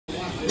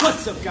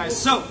What's up, guys?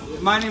 So,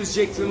 my name is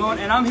Jake Limon,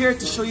 and I'm here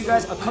to show you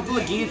guys a couple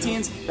of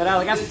guillotines that I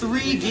like. I have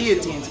 3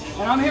 guillotines,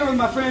 and I'm here with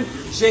my friend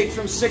Jake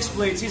from Six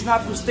Blades. He's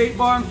not from State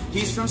Farm,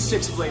 he's from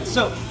Six Blades.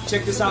 So,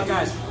 check this out,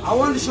 guys. I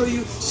wanted to show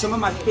you some of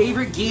my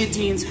favorite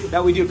guillotines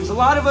that we do, because a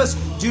lot of us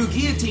do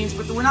guillotines,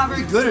 but we're not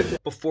very good at them.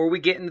 Before we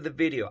get into the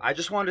video, I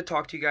just wanted to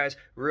talk to you guys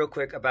real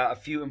quick about a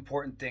few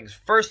important things.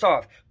 First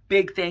off,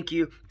 big thank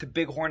you to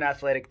BigHorn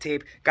Athletic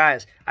Tape.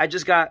 Guys, I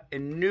just got a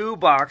new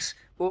box.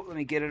 Oh, let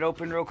me get it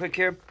open real quick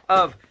here.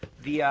 Of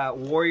the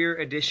Warrior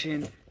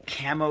Edition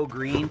Camo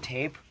Green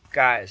tape.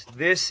 Guys,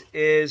 this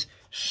is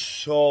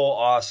so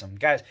awesome.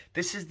 Guys,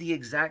 this is the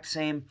exact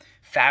same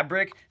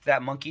fabric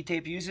that Monkey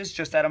Tape uses,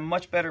 just at a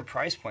much better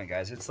price point,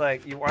 guys. It's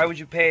like, why would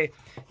you pay,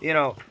 you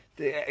know,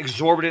 the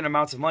exorbitant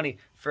amounts of money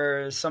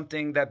for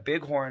something that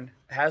BigHorn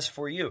has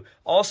for you?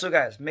 Also,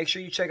 guys, make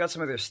sure you check out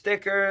some of their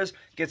stickers,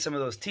 get some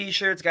of those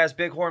t-shirts. Guys,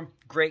 BigHorn,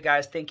 great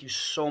guys. Thank you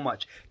so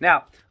much.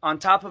 Now, on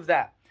top of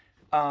that,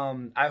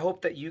 I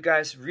hope that you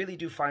guys really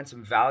do find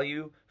some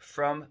value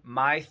from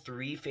my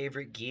 3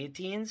 favorite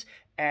guillotines,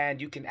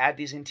 and you can add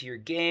these into your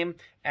game.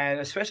 And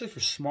especially for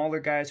smaller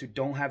guys who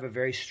don't have a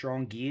very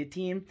strong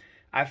guillotine,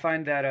 I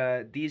find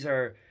that these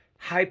are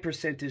high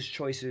percentage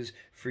choices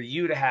for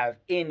you to have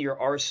in your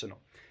arsenal.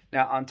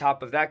 Now, on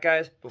top of that,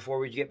 guys, before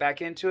we get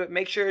back into it,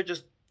 make sure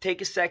just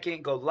take a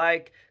second, go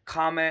like,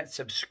 comment,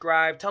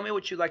 subscribe. Tell me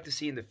what you'd like to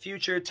see in the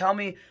future. Tell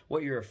me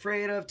what you're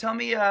afraid of. Tell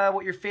me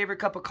what your favorite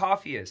cup of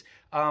coffee is.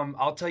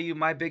 I'll tell you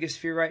my biggest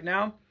fear right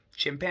now,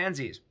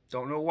 chimpanzees.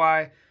 Don't know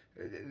why.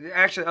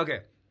 Actually,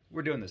 okay,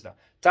 we're doing this now.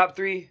 Top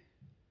 3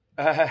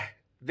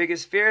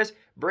 biggest fears,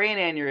 brain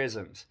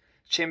aneurysms,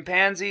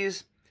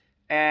 chimpanzees,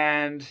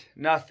 and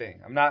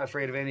nothing. I'm not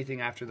afraid of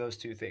anything after those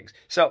 2 things.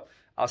 So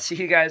I'll see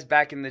you guys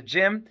back in the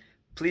gym.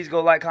 Please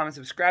go like, comment,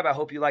 subscribe. I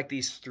hope you like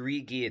these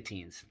 3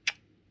 guillotines.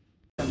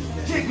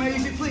 Jake, man,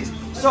 easy, please.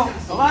 So,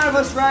 a lot of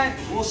us, right,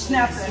 will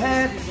snap the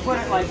head, put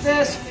it like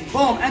this,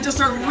 boom, and just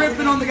start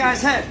ripping on the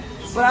guy's head.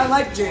 But I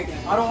like Jake.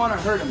 I don't want to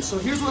hurt him. So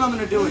here's what I'm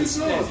going to do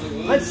instead.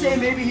 Let's say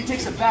maybe he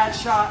takes a bad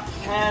shot,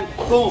 and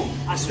boom,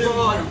 I sprawl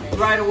on him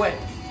right away.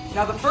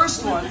 Now, the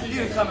first one, you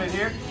can come in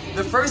here.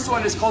 The first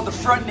one is called the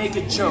front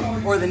naked choke,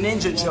 or the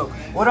ninja choke.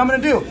 What I'm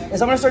gonna do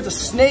is I'm gonna start to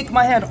snake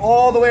my hand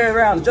all the way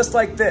around, just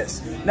like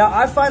this. Now,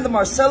 I find the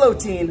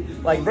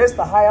Marcellotine, like this,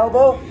 the high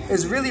elbow,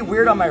 is really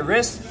weird on my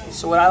wrist.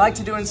 So what I like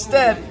to do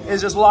instead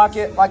is just lock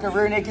it like a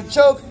rear naked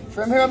choke.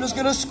 From here, I'm just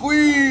gonna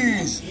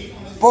squeeze.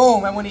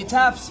 Boom, and when he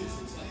taps,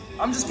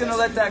 I'm just gonna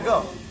let that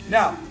go.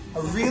 Now,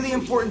 a really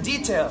important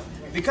detail,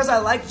 because I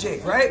like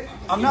Jake, right?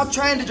 I'm not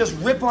trying to just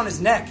rip on his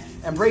neck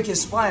and break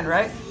his spine,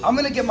 right? I'm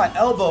gonna get my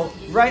elbow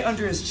right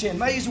under his chin.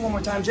 Might use it one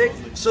more time, Jake.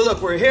 So look,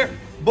 we're here.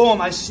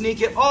 Boom, I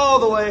sneak it all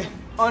the way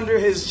under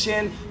his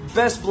chin.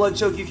 Best blood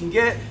choke you can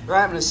get,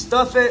 right? I'm gonna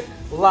stuff it,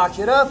 lock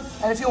it up,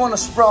 and if you wanna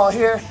sprawl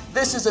here,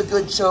 this is a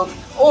good choke,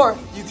 or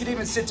you could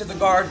even sit to the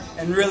guard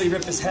and really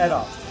rip his head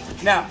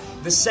off. Now,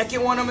 the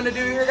second one I'm gonna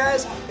do here,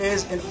 guys,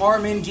 is an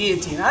arm-in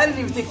guillotine. I didn't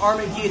even think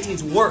arm-in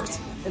guillotines worked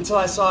until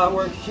I saw it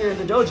work here in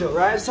the dojo,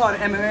 right? I saw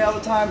it in MMA all the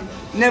time,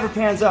 never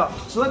pans out.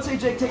 So let's say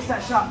Jake takes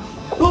that shot,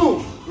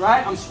 boom,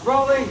 right? I'm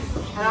sprawling,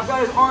 and I've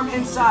got his arm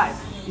inside.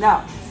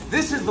 Now,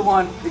 this is the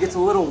one that gets a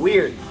little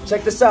weird.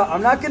 Check this out.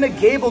 I'm not gonna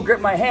gable grip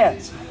my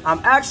hands. I'm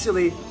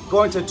actually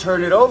going to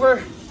turn it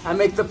over and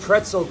make the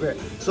pretzel grip.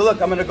 So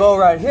look, I'm gonna go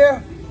right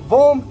here,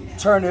 boom,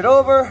 turn it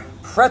over,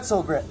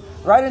 pretzel grip,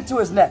 right into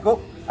his neck.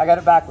 Oh, I got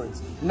it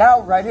backwards. Now,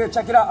 right here,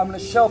 check it out. I'm gonna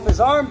shelf his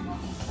arm,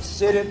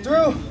 sit it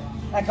through,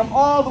 and come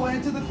all the way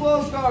into the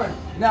closed guard.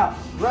 Now,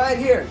 right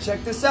here,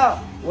 check this out.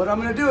 What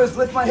I'm gonna do is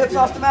lift my hips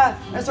off the mat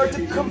and start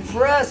to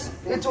compress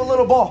into a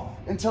little ball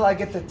until I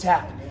get the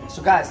tap.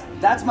 So guys,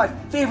 that's my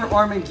favorite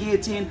arm-in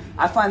guillotine.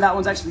 I find that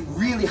one's actually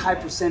really high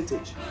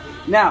percentage.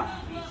 Now,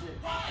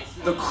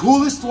 the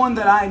coolest one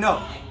that I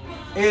know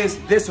is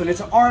this one. It's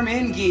an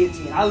arm-in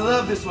guillotine. I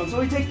love this one. So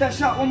we take that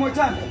shot one more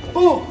time.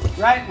 Boom,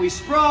 right? We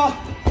sprawl,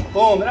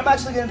 boom. And I'm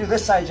actually gonna do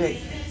this side, Jake.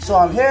 So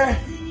I'm here,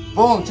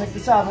 boom, check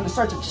this out. I'm gonna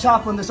start to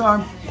chop on this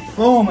arm,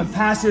 boom, and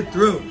pass it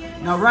through.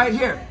 Now right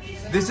here,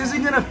 this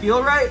isn't gonna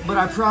feel right, but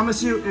I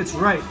promise you it's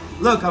right.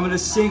 Look, I'm gonna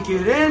sink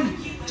it in,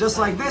 just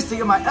like this, to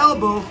get my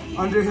elbow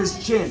under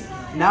his chin.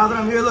 Now that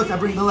I'm here, look, I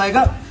bring the leg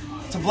up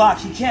to block.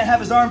 He can't have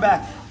his arm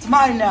back. It's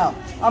mine now.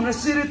 I'm gonna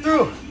sit it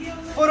through,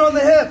 foot on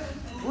the hip,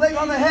 leg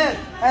on the head,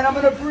 and I'm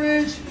gonna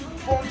bridge,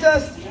 boom,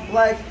 just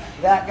like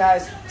that,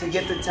 guys, to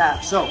get the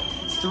tap. So,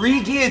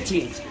 3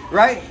 guillotines,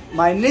 right?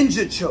 My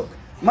ninja choke,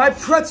 my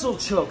pretzel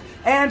choke,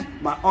 and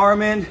my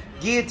arm-in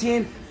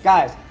guillotine.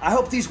 Guys, I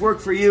hope these work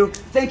for you.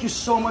 Thank you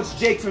so much,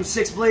 Jake from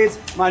Six Blades,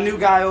 my new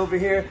guy over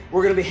here.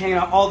 We're gonna be hanging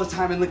out all the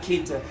time in La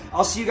Quinta.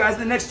 I'll see you guys in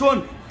the next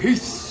one.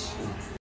 Peace.